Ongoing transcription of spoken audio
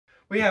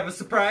We have a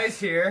surprise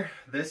here.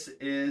 This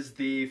is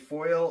the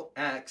Foil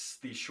X,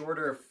 the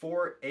shorter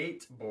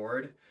 4/8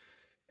 board,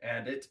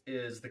 and it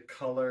is the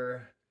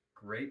color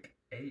Grape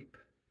Ape.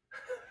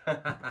 So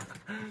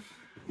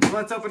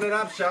let's open it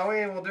up, shall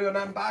we? And we'll do an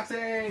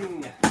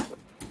unboxing.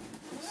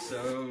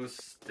 So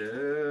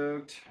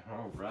stoked.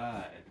 All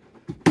right.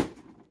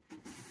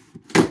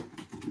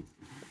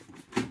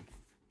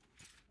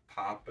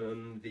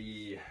 Popping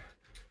the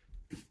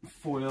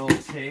foil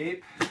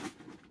tape.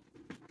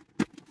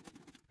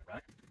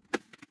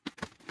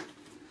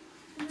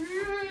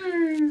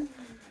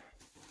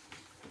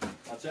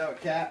 Watch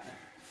out, cat.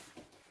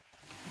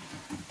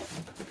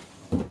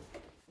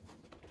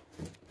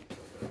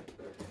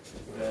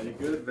 Very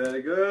good,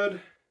 very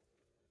good.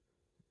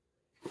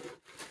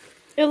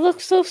 It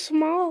looks so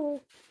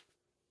small.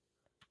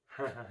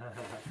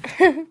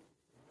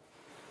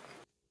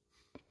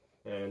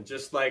 And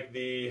just like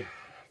the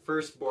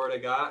first board I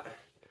got,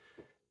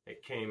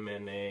 it came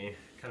in a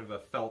kind of a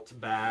felt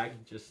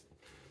bag, just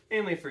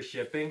mainly for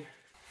shipping.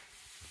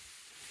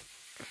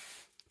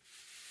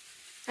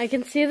 I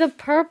can see the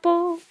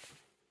purple.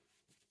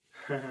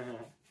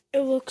 It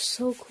looks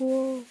so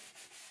cool.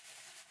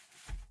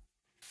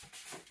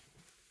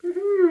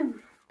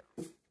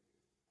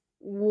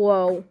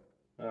 Whoa.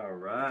 All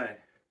right.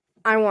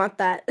 I want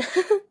that.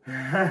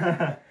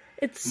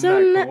 It's Isn't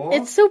so that cool?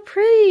 it's so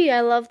pretty. I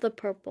love the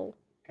purple.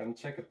 Come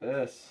check out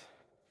this.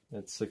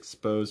 It's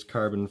exposed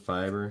carbon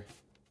fiber.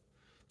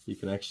 You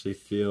can actually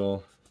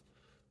feel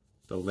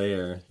the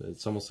layer.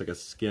 It's almost like a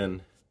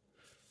skin.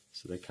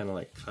 So they kind of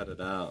like cut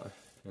it out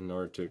in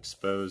order to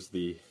expose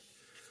the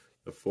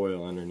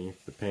foil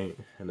underneath the paint.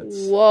 And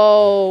it's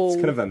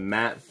kind of a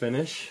matte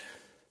finish.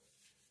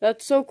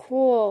 That's so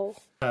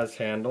cool. It has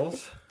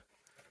handles.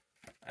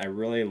 I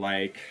really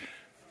like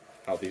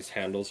how these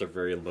handles are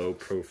very low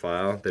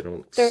profile. They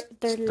don't they're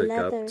stick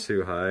leather. up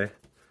too high.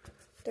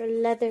 They're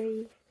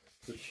leathery.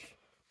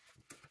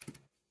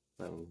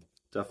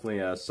 Definitely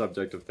a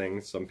subject of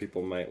things. Some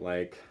people might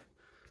like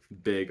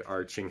big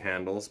arching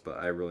handles, but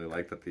I really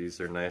like that these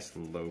are nice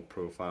and low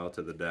profile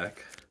to the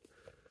deck.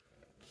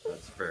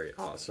 That's very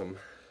awesome.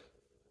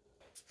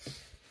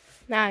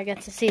 Now I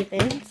get to see the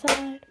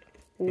inside.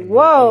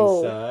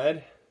 Whoa!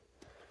 Inside.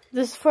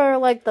 This is for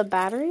like the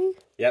battery?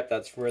 Yep,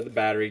 that's where the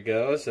battery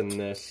goes, and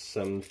there's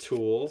some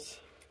tools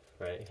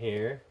right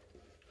here.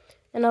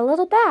 In a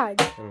little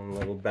bag. In a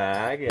little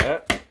bag,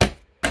 yep.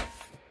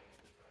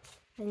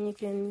 And you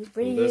can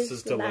reuse And this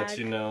is the to bag. let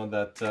you know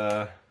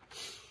that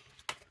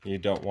you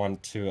don't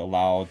want to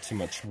allow too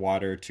much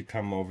water to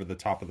come over the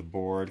top of the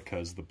board,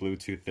 because the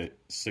Bluetooth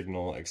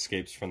signal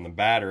escapes from the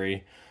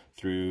battery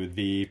through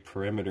the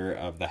perimeter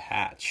of the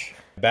hatch.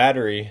 The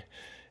battery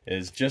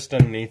is just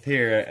underneath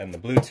here, and the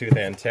Bluetooth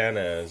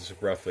antenna is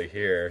roughly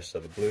here. So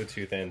the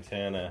Bluetooth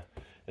antenna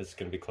is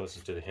going to be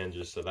closest to the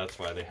hinges, so that's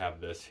why they have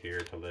this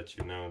here, to let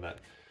you know that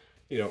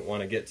you don't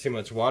want to get too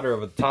much water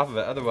over the top of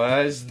it.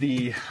 Otherwise,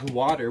 the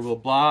water will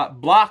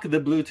block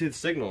the Bluetooth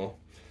signal.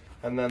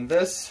 And then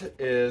this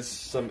is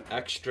some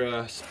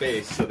extra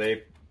space, so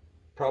they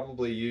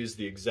probably use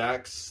the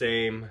exact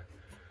same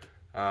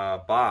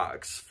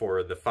box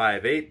for the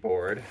 5/8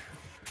 board.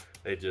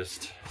 They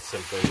just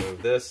simply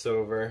move this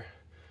over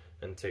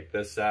and take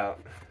this out.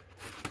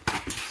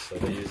 So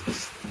they use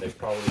this. They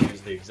probably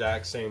use the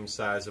exact same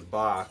size of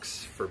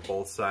box for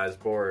both size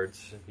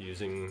boards,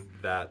 using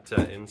that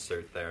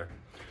insert there.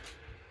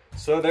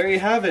 So there you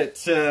have it,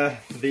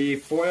 the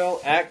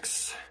Foil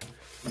X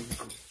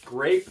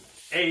Grape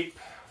Ape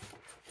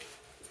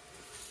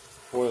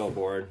foil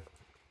board.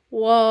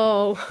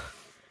 Whoa.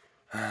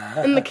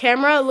 In the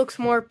camera, it looks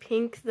more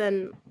pink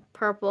than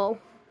purple.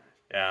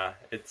 Yeah,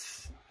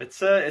 it's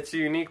a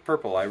unique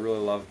purple. I really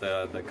love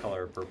the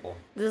color of purple.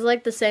 This is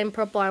like the same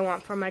purple I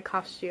want for my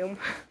costume.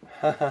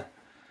 All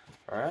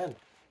right,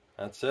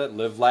 that's it.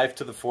 Live life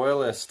to the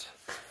foilist.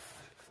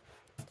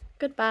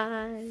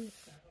 Goodbye.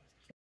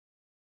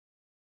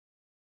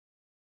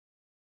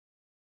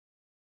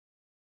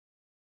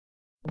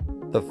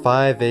 The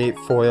 5/8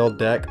 foil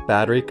deck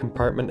battery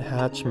compartment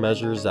hatch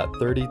measures at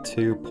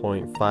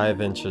 32.5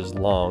 inches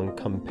long,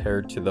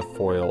 compared to the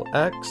Foil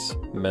X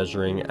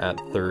measuring at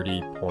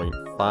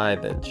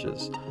 30.5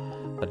 inches,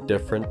 a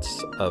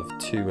difference of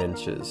 2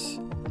 inches.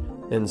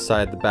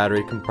 Inside the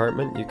battery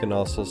compartment, you can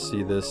also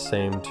see this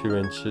same 2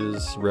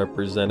 inches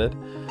represented,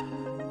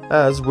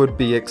 as would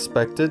be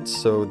expected,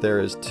 so there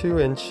is 2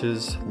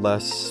 inches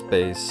less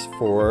space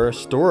for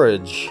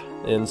storage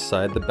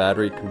inside the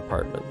battery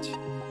compartment.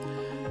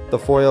 The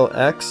Foil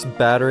X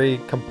battery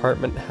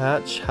compartment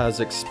hatch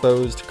has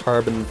exposed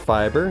carbon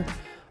fiber.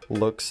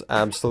 Looks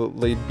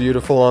absolutely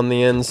beautiful on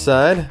the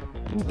inside,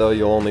 though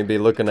you'll only be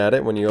looking at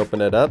it when you open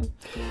it up.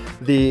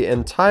 The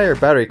entire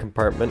battery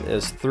compartment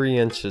is 3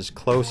 inches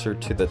closer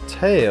to the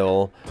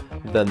tail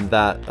than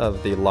that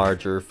of the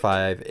larger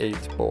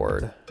 5/8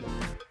 board.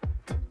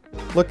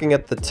 Looking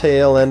at the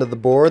tail end of the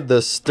board,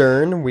 the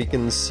stern, we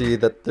can see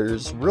that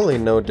there's really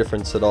no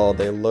difference at all.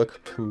 They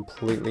look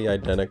completely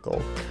identical.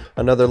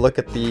 Another look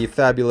at the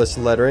fabulous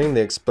lettering,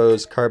 the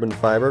exposed carbon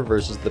fiber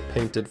versus the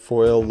painted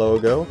foil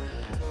logo.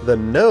 The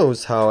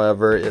nose,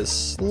 however, is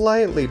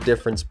slightly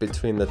different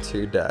between the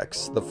two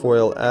decks. The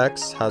Foil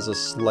X has a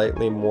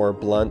slightly more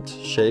blunt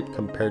shape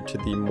compared to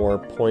the more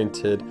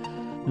pointed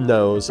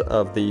nose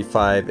of the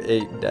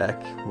 5/8 deck,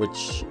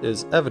 which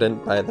is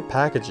evident by the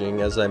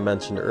packaging. As I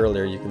mentioned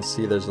earlier, you can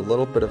see there's a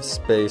little bit of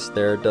space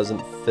there. It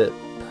doesn't fit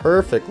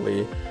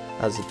perfectly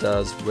as it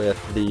does with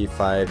the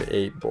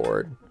 5/8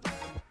 board.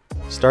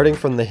 Starting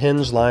from the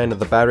hinge line of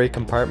the battery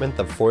compartment,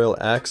 the Foil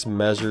X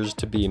measures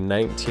to be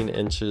 19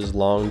 inches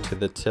long to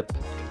the tip,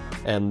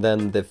 and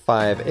then the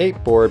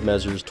 5/8 board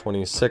measures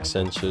 26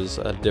 inches,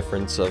 a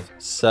difference of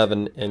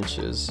 7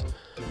 inches.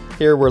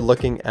 Here we're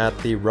looking at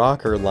the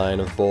rocker line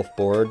of both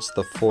boards,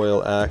 the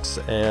Foil X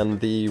and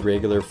the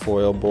regular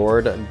foil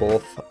board.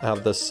 Both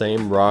have the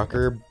same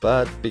rocker,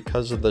 but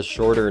because of the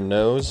shorter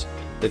nose,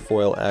 the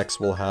Foil X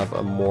will have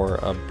a more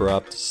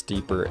abrupt,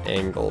 steeper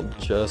angle,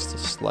 just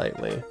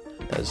slightly,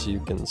 as you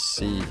can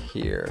see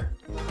here.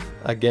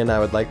 Again, I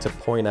would like to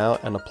point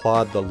out and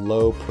applaud the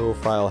low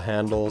profile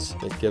handles.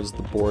 It gives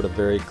the board a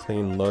very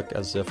clean look,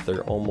 as if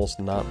they're almost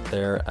not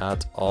there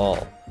at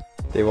all.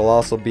 They will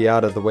also be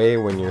out of the way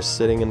when you're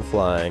sitting and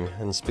flying.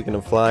 And speaking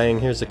of flying,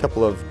 here's a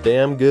couple of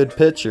damn good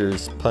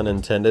pictures, pun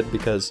intended,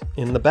 because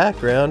in the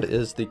background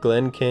is the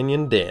Glen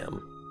Canyon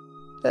Dam.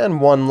 And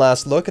one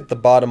last look at the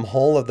bottom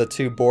hole of the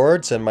two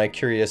boards and my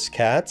curious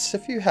cats.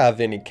 If you have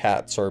any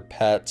cats or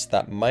pets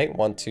that might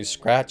want to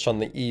scratch on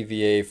the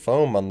EVA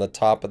foam on the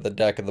top of the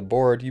deck of the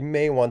board, you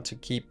may want to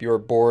keep your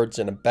boards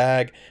in a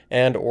bag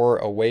and or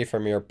away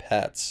from your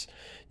pets.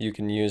 You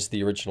can use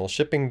the original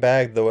shipping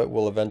bag, though it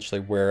will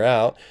eventually wear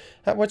out,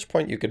 at which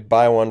point you could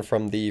buy one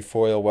from the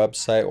Foil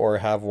website or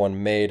have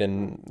one made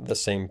in the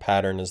same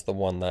pattern as the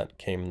one that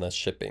came in the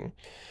shipping.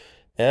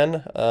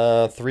 And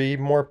 3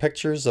 more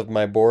pictures of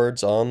my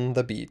boards on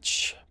the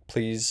beach.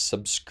 Please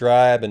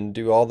subscribe and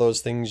do all those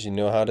things you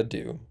know how to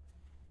do.